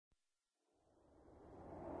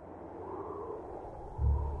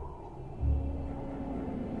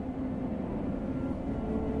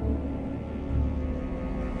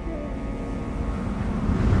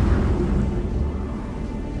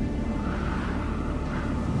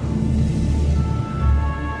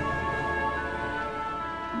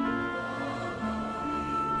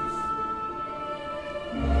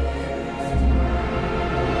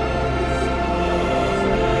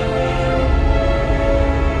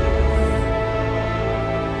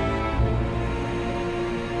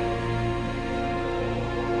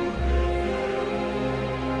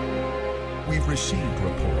received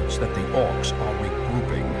reports that the orcs are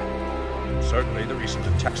regrouping. Certainly the recent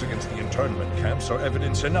attacks against the internment camps are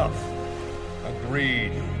evidence enough.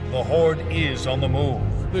 Agreed. The Horde is on the move.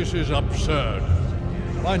 This is absurd.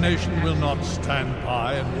 My nation will not stand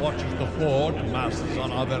by and watch as the Horde masses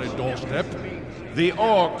on our very doorstep. The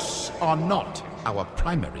orcs are not our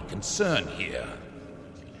primary concern here.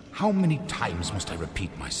 How many times must I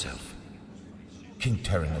repeat myself? King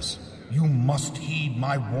Terinus, you must heed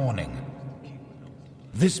my warning.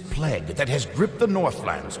 This plague that has gripped the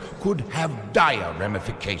Northlands could have dire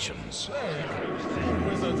ramifications.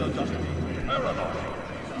 Wizards are just paranoid.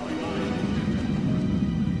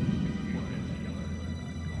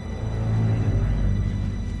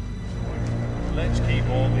 Let's keep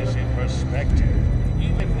all this in perspective.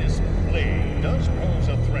 Even if this plague does pose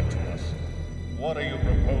a threat to us, what are you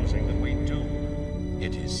proposing that we do?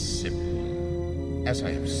 It is simple. As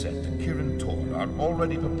I have said, the Kirin Tor are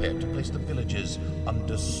already prepared to place the villages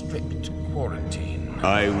under strict quarantine.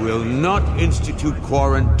 I will not institute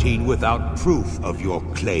quarantine without proof of your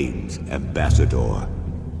claims, Ambassador.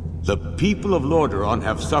 The people of Lordaeron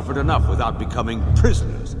have suffered enough without becoming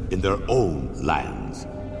prisoners in their own lands.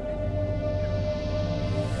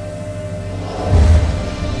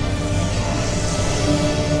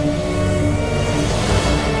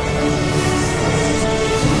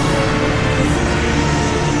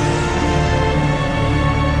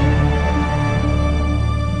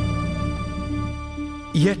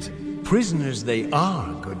 Yet prisoners they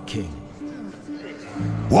are, good king.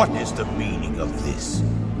 What is the meaning of this?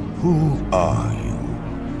 Who are you?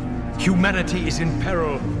 Humanity is in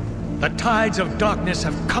peril. The tides of darkness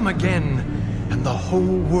have come again, and the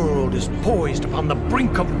whole world is poised upon the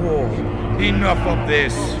brink of war. Enough of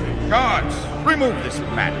this! Guards, remove this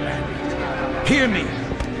madman! Hear me!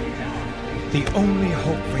 The only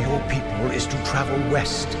hope for your people is to travel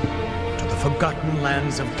west, to the forgotten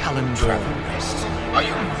lands of Kalimdor. Travel west? Are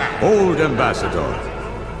you mad? Old Ambassador,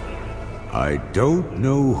 I don't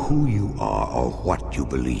know who you are or what you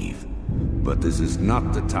believe, but this is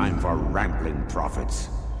not the time for rambling prophets.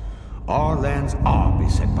 Our lands are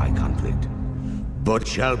beset by conflict, but it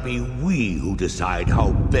shall be we who decide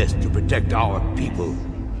how best to protect our people,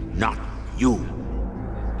 not you.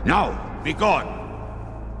 Now, be gone!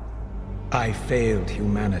 I failed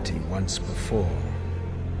humanity once before,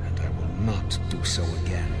 and I will not do so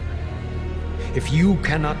again. If you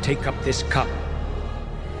cannot take up this cup,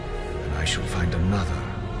 then I shall find another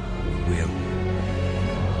who will.